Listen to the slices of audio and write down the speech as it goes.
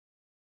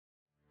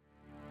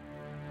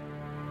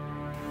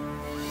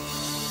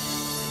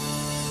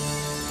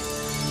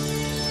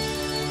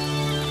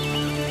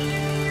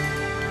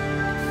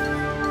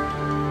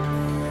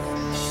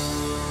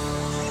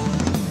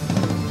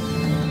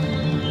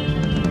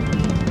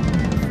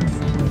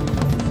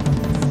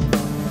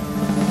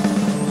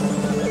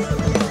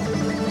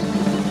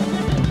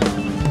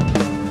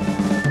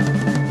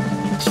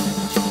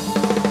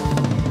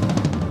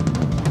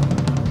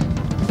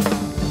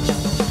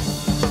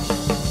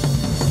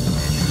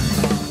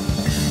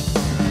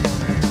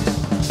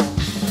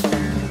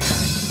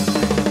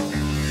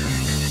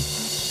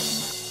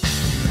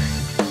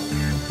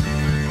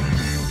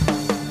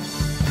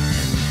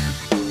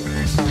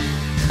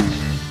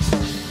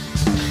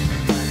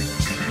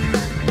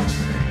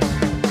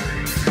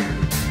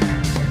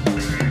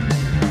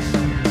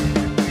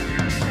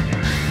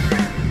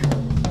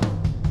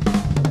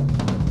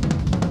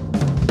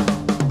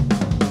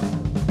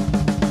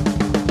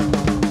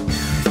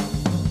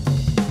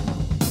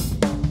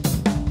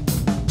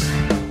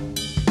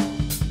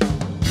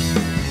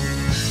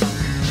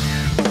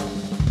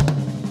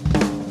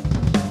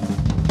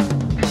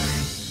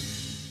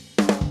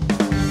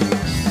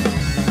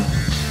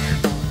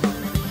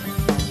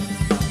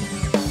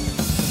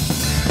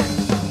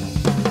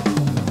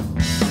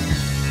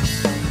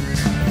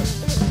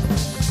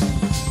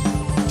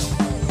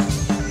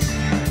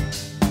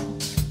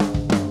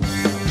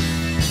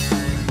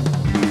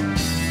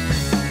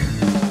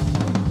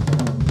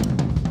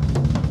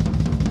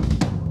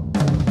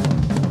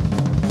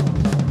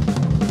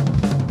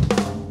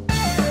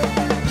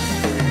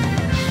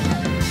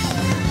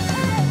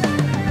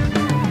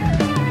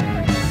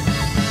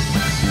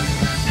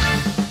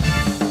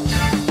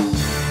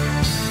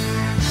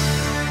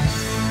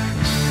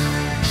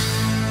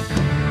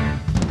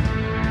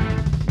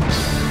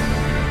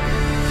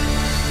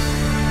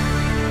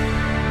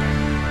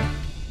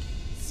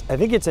I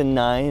think it's a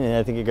 9, and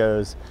I think it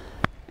goes.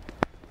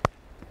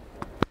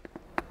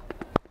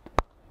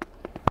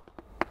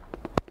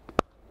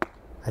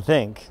 I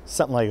think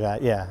something like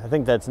that. Yeah, I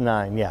think that's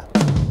 9. Yeah.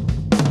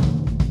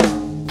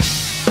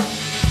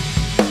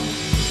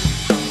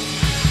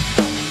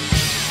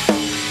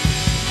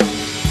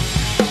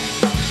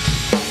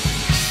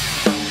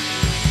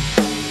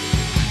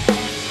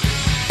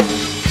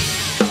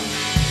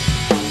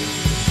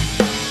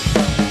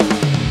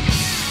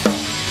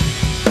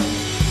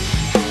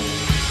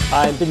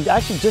 I've been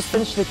actually just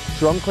finished the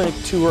drum clinic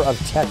tour of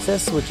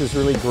Texas, which was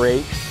really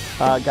great.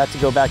 Got to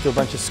go back to a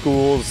bunch of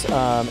schools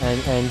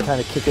and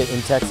kind of kick it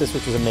in Texas,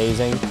 which was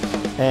amazing.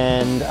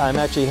 And I'm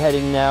actually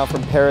heading now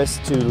from Paris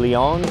to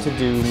Lyon to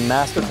do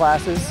master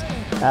classes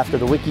after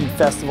the Wiki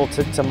Festival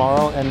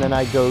tomorrow, and then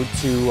I go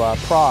to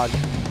Prague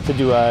to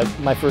do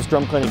my first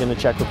drum clinic in the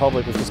Czech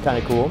Republic, which is kind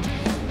of cool.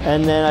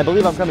 And then I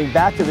believe I'm coming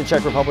back to the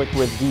Czech Republic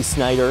with Dee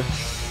Snider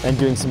and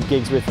doing some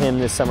gigs with him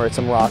this summer at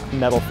some rock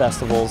metal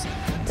festivals.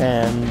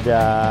 And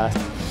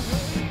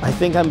I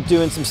think I'm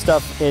doing some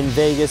stuff in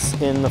Vegas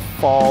in the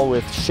fall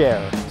with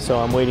Cher. So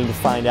I'm waiting to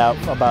find out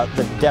about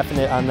the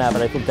definite on that,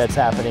 but I think that's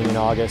happening in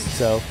August.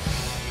 So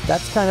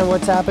that's kind of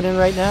what's happening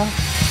right now.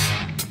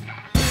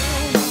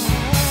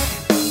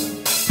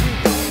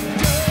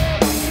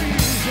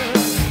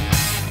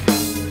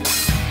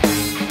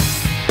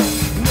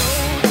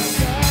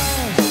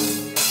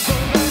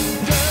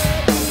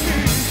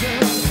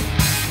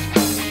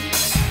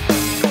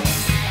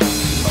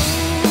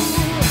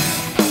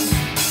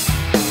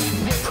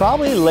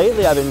 Probably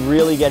lately I've been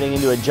really getting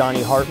into a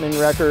Johnny Hartman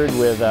record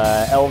with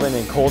Elvin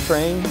and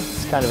Coltrane.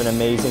 It's kind of an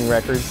amazing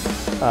record.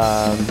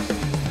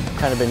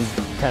 Kind of been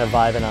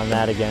vibing on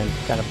that again.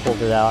 Kind of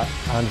pulled it out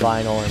on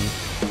vinyl and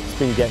it's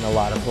been getting a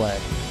lot of play.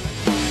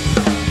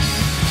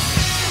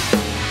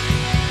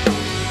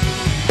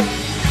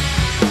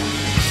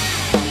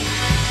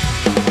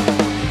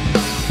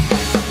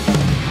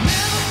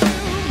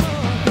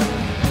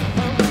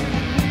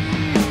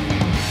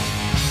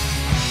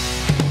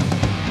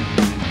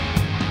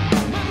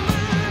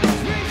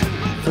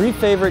 Three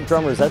favorite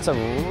drummers, that's a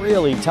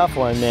really tough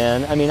one,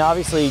 man. I mean,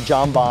 obviously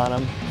John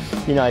Bonham,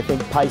 you know, I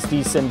think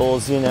Paiste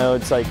cymbals, you know,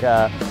 it's like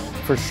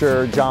for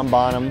sure John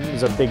Bonham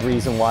is a big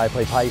reason why I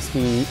play Paiste.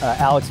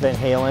 Alex Van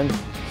Halen,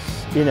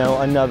 you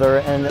know,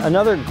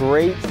 another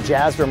great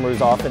jazz drummer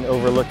who's often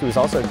overlooked, who was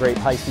also a great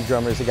Paiste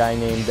drummer, is a guy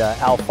named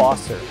Al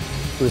Foster,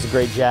 who was a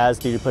great jazz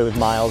dude who played with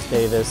Miles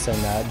Davis,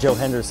 and Joe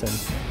Henderson,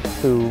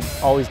 who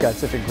always got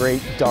such a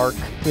great dark,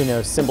 you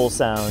know, cymbal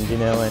sound, you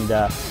know,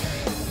 and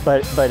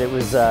but it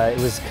was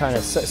kind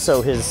of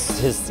so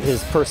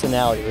his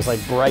personality was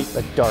like bright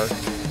but dark,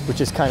 which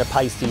is kind of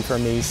Paiste for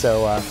me.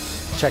 So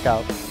check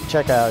out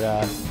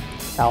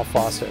Al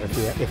Foster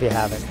if you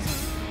haven't.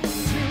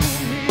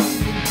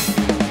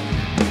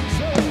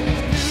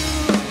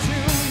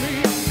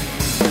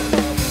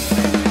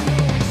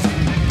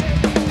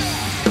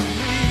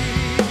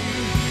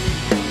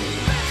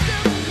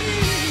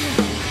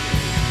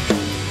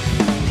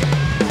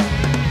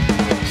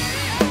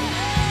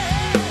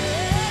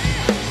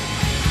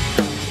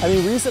 I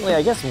mean, recently,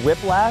 I guess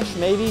Whiplash,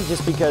 maybe,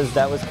 just because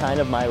that was kind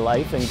of my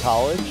life in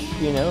college,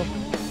 you know.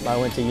 I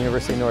went to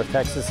University of North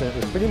Texas, and it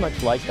was pretty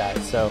much like that.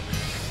 So,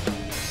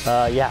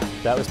 yeah,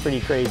 that was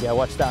pretty crazy. I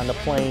watched that on the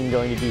plane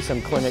going to do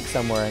some clinic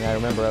somewhere, and I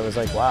remember I was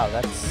like, wow,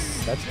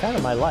 that's kind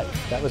of my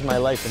life. That was my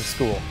life in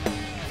school.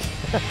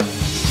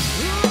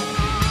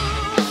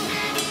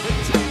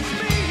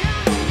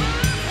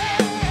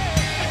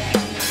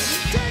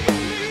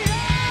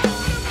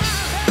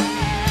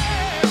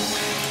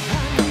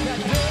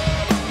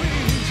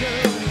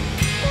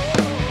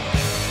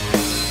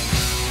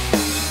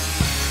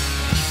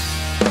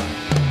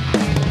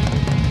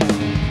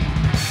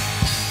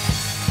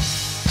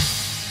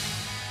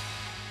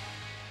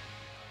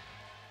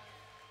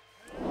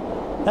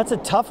 That's a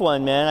tough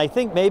one, man. I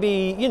think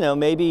maybe, you know,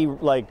 maybe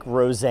like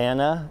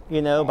Rosanna,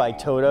 you know, by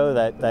Toto,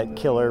 that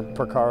killer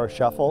Porcaro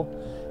shuffle,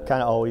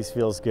 kind of always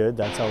feels good.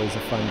 That's always a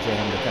fun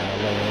jam to kind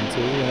of lay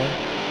into, you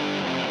know.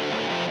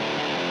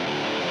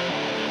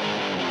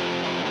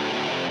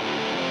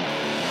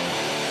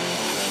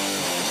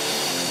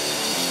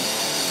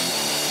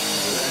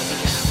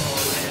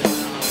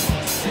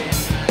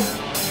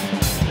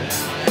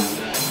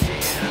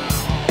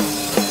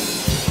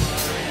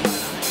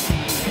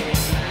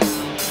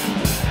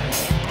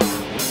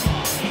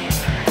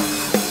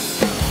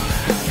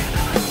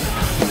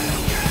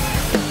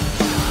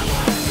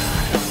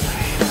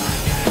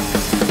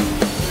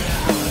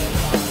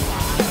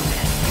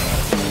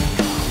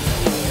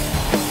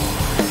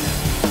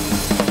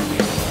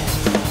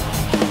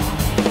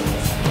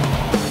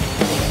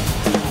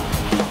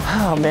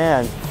 Oh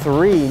man,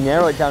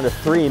 narrow it down to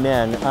 3,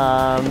 man.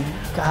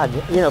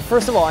 God, you know,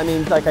 first of all, I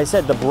mean, like I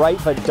said, the bright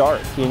but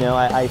dark, you know,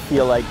 I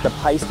feel like the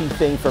Paiste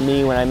thing for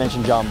me, when I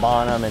mentioned John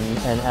Bonham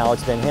and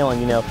Alex Van Halen,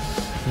 you know,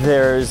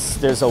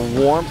 there's a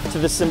warmth to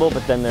the cymbal,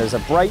 but then there's a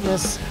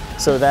brightness.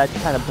 So that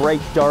kind of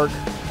bright, dark,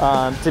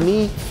 to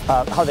me,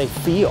 how they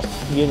feel,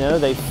 you know,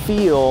 they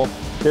feel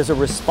there's a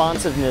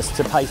responsiveness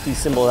to Paiste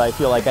cymbal that I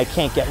feel like I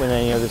can't get with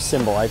any other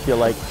cymbal. I feel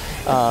like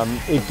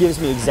it gives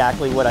me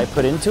exactly what I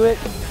put into it,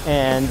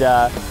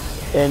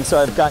 and so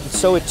I've gotten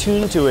so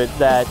attuned to it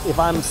that if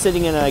I'm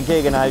sitting in a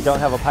gig and I don't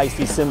have a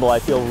Paiste cymbal, I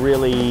feel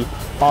really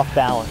off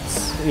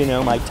balance. You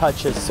know, my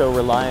touch is so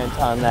reliant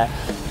on that.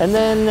 And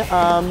then,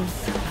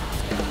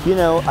 you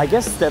know, I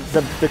guess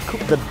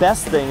the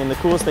best thing and the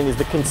coolest thing is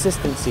the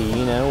consistency.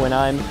 You know, when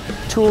I'm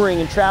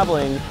touring and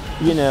traveling,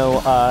 you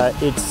know,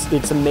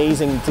 it's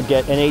amazing to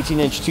get an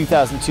 18-inch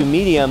 2002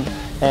 medium,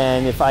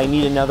 and if I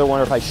need another one,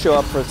 or if I show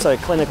up for a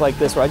clinic like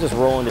this where I just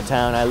roll into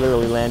town, I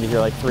literally landed here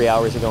like 3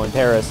 hours ago in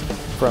Paris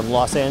from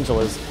Los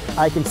Angeles,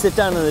 I can sit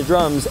down on the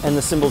drums and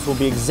the cymbals will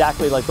be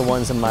exactly like the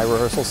ones in my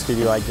rehearsal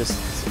studio I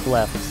just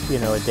left, you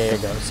know, a day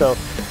ago. So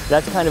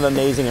that's kind of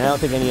amazing, and I don't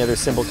think any other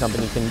cymbal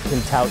company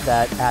can tout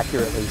that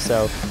accurately.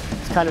 So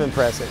it's kind of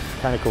impressive,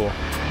 kind of cool.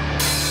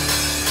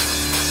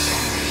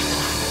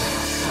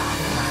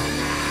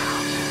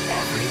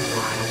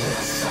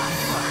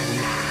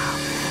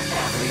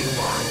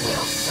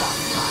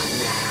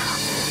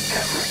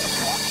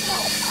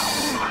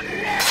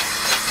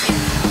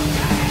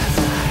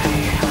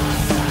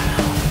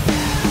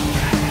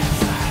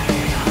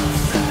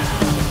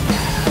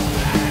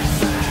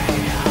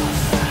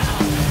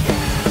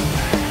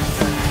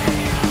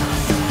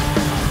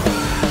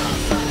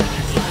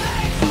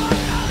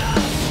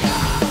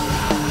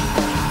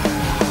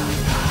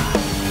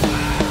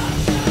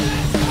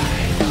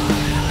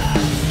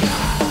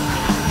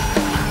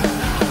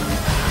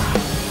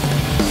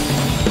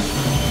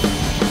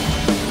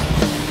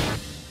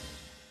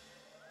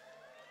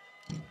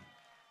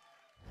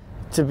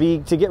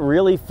 To get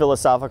really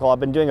philosophical, I've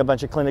been doing a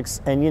bunch of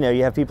clinics, and you know,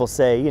 you have people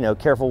say, you know,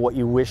 careful what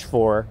you wish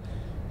for,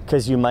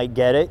 because you might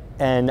get it.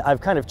 And I've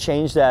kind of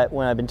changed that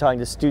when I've been talking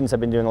to students. I've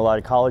been doing a lot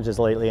of colleges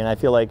lately, and I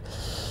feel like,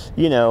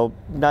 you know,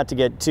 not to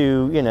get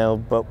too, you know,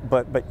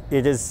 but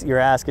it is, you're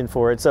asking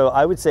for it. So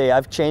I would say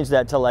I've changed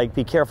that to like,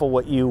 be careful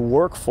what you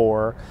work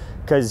for,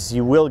 because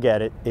you will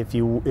get it if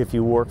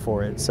you work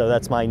for it. So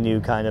that's my new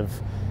kind of,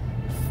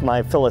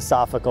 my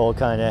philosophical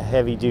kind of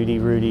heavy duty,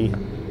 Rudy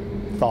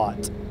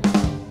thought.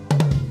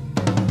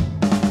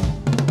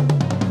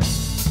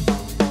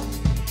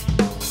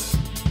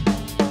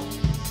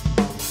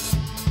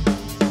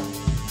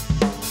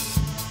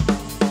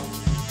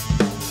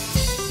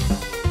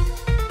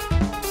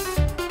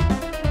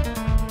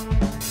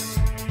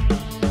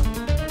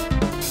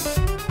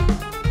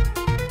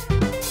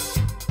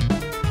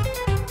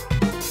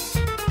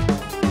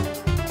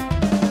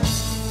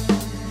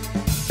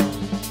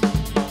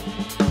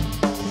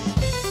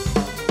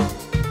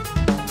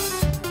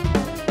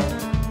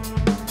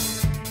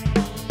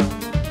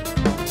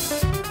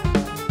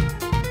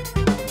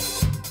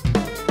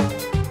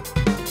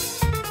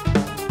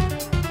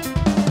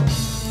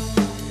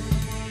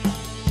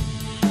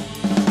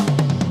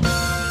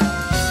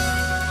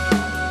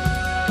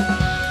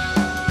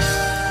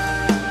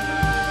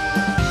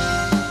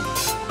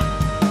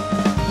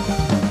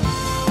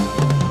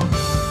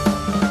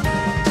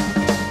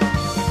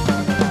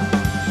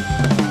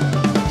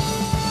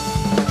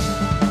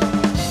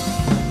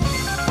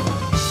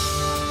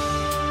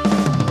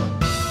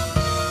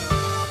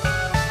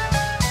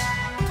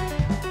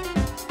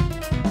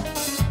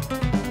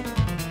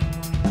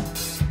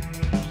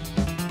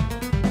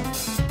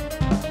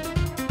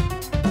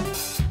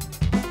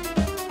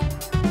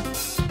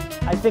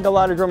 I think a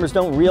lot of drummers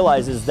don't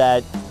realize is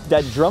that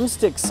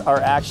drumsticks are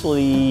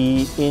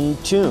actually in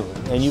tune,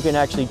 and you can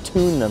actually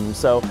tune them.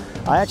 So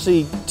I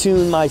actually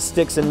tune my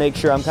sticks and make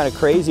sure, I'm kind of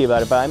crazy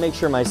about it, but I make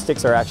sure my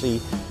sticks are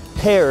actually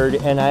paired,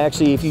 and I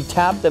actually, if you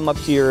tap them up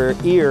to your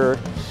ear,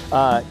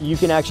 you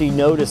can actually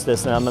notice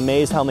this. And I'm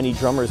amazed how many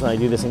drummers, when I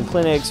do this in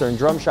clinics or in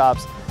drum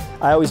shops,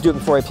 I always do it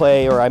before I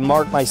play, or I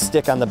mark my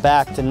stick on the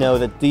back to know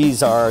that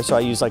these are, so I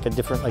use like a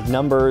different like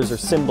numbers or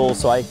symbols,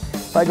 so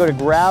if I go to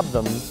grab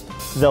them,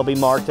 they'll be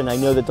marked, and I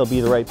know that they'll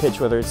be the right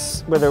pitch,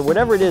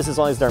 whatever it is, as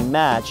long as they're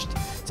matched.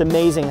 It's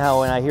amazing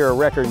how when I hear a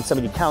record and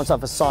somebody counts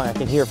off a song, I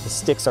can hear if the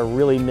sticks are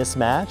really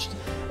mismatched,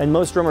 and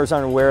most drummers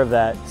aren't aware of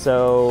that.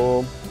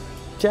 So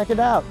check it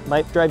out.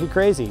 Might drive you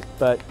crazy,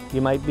 but you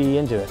might be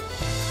into it.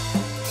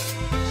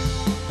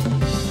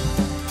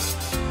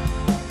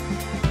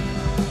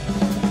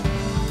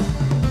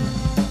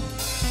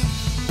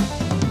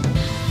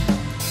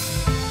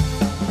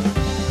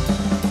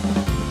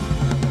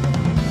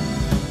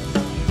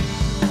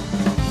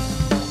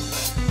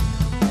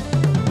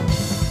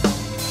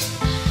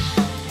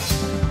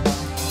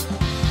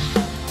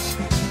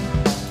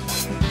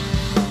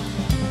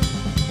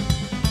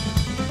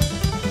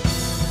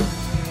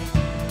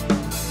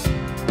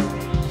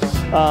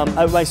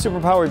 My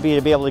superpower would be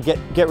to be able to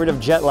get rid of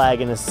jet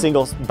lag in a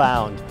single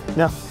bound.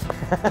 No,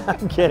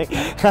 I'm kidding.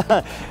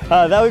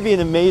 That would be an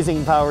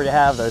amazing power to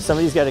have, though.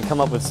 Somebody's got to come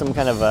up with some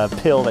kind of a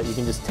pill that you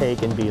can just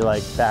take and be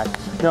like back.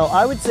 No,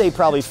 I would say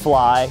probably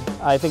fly.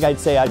 I think I'd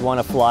say I'd want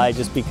to fly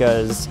just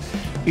because,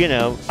 you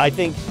know, I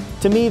think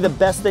to me, the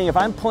best thing, if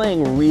I'm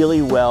playing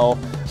really well,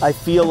 I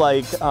feel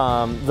like there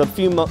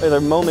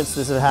are moments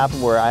this has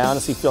happened where I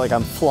honestly feel like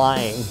I'm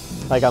flying,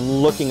 like I'm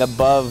looking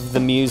above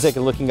the music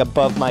and looking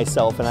above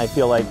myself, and I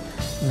feel like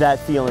that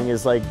feeling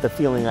is like the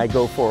feeling I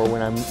go for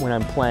when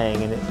I'm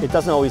playing. And it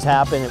doesn't always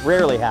happen, it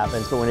rarely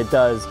happens, but when it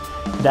does,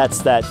 that's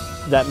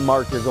that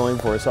mark you're going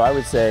for. So I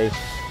would say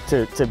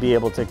to be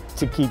able to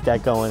keep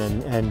that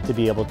going and to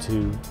be able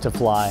to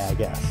fly, I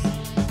guess.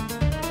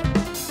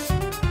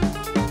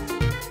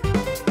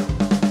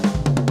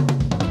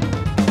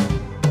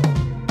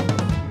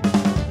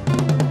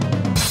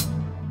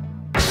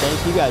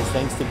 Thank you guys.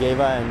 Thanks to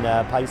Decavele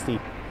and Paiste.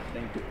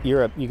 Thank you.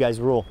 Europe, you guys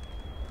rule.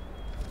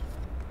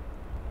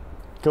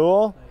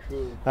 Cool.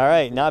 All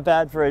right, not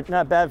bad for a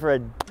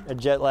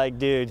jet lag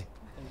dude.